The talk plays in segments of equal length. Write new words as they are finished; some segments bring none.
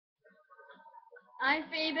I'm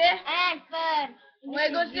Phoebe. And fern.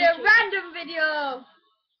 We're going to do a random video.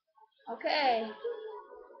 Okay.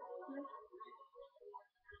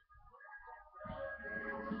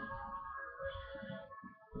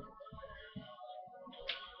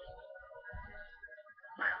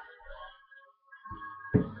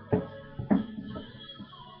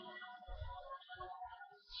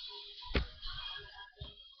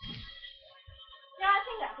 Yeah, I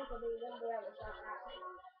think that people do remember where it's like that.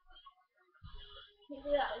 You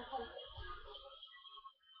do that in concert.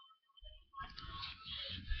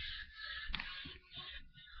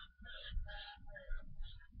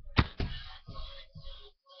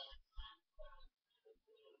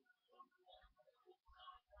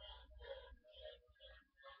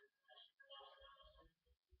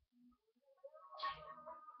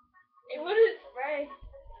 It wouldn't spray.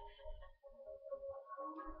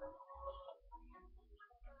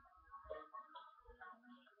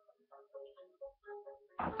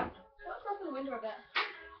 Let's open the window a bit.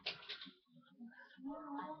 Do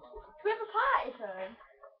we have a party phone?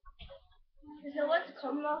 There's nowhere to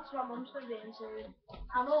come now, so my mum's going to be in soon.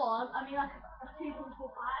 I know, I mean like a 2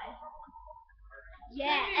 people party.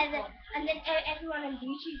 Yeah, and then everyone on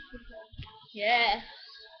YouTube can come. Yeah.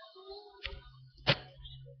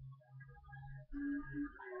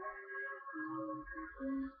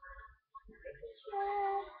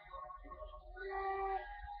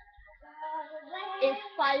 It's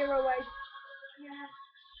fire away. Yeah.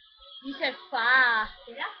 You said fire.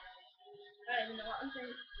 Did I? I don't even know what I'm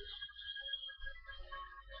saying.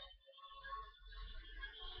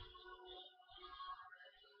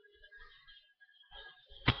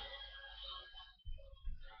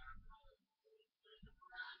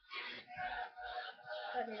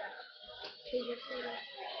 I did that. Did you see that?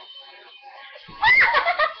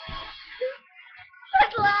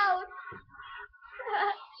 That's loud.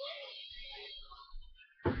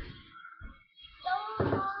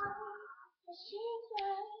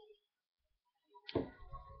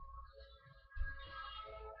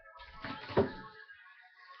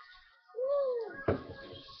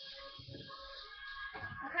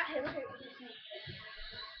 I can't hear it.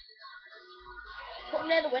 Put them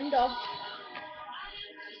near the window.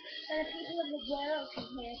 So the people of the world can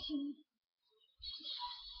hear too.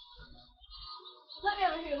 Let me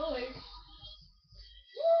have a hear noise.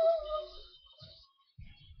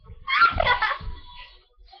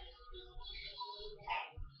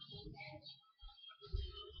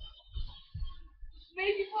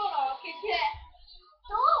 Maybe phone or kids here.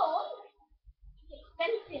 Don't! It's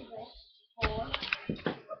expensive, this phone.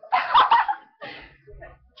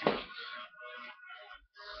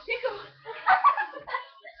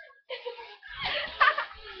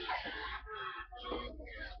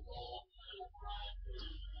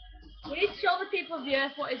 We need to show the people of the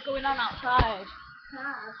earth what is going on outside.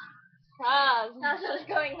 Cars. Cars. That's what's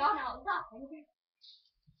going on outside.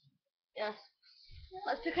 Yes.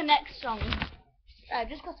 Let's pick a next song. I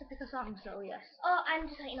just got to pick a song, so yes. Oh, and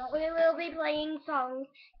just like, you know, we will be playing songs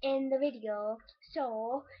in the video,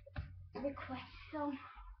 so request some.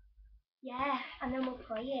 Yeah, and then we'll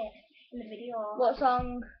play it in the video. What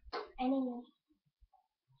song? Any.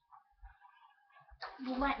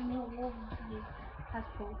 You let me love you. That's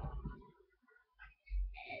cool.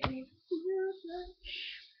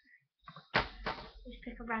 Just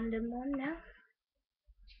pick a random one now.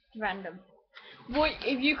 Random. Wait,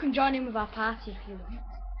 if you can join in with our party if you want.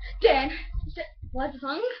 Dan, what's the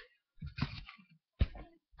song?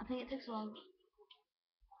 I think it takes long.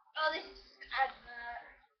 Oh, this is Advert.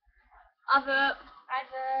 advert.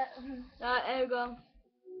 Right, there we go.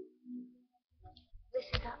 This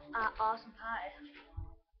is our awesome party.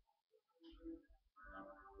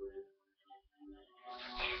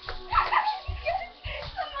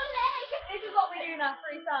 This is what we do in our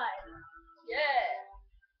free time. Yeah.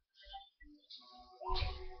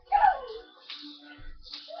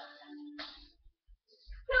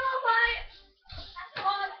 Pillow fight! Come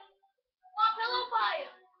on! Come on, pillow fight!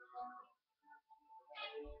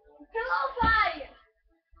 Pillow fight!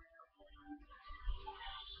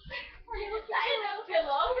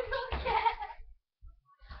 Pillow? We don't care.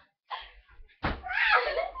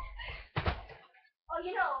 Oh,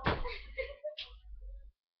 you know.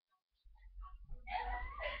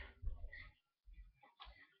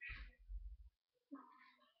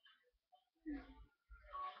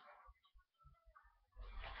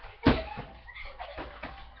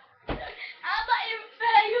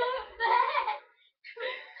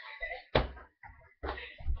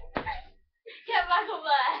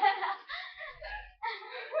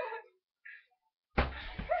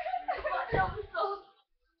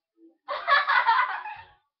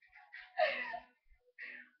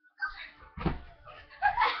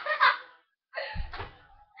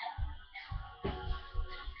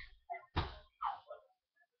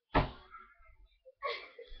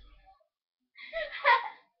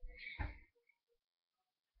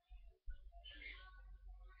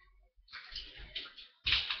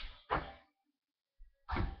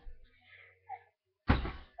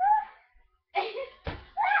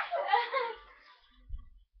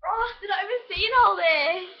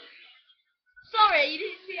 this. Sorry, you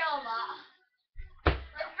didn't see all that.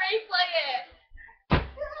 Let's replay it.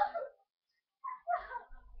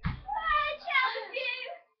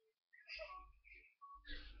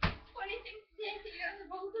 Funny thing to say that you're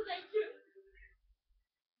supposed to say too.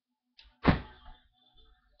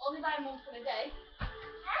 Only by a month and a day.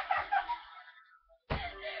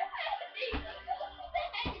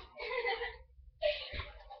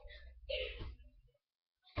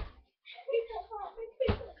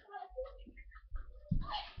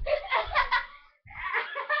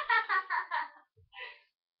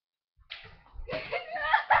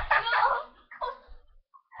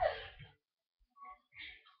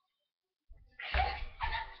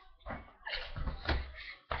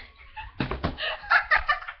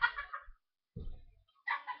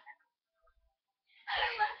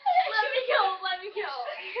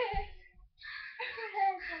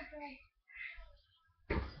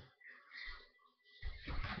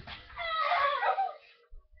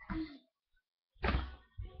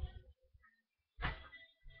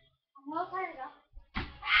 Let me go.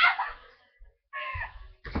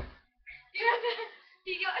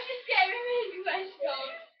 Did you actually scare me when you went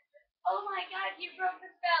cold? Oh my god, you broke the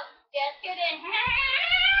spell. Just kidding.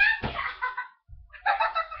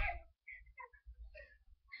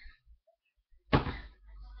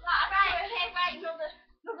 Right,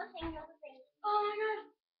 another thing. Oh my god.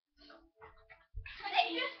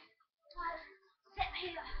 Sit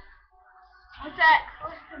here. What's that?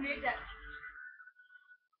 What's the music?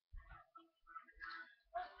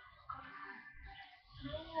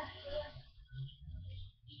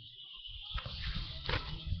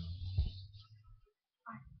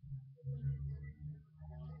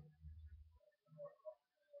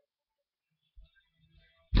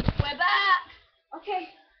 We're back. Okay.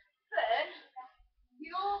 Fern,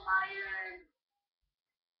 you're my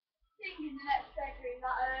thing in the next bedroom,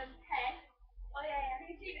 that pen. Oh yeah. Can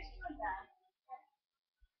you see Mr. Wood there?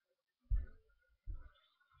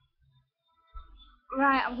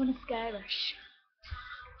 Right, I'm gonna scare her. Shh.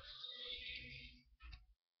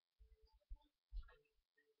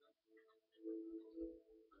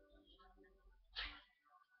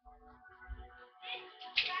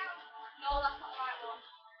 No, that's not the right one.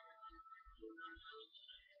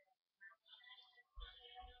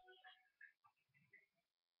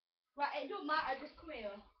 Right, it don't matter, just come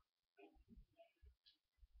here.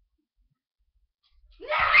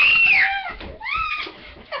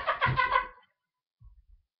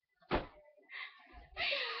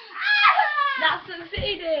 That's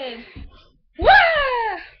succeeded! Wah!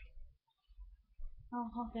 Oh,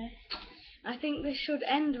 okay. I think this should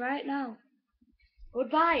end right now.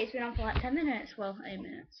 Goodbye, it's been on for like 10 minutes. Well, 8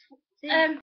 minutes. See you.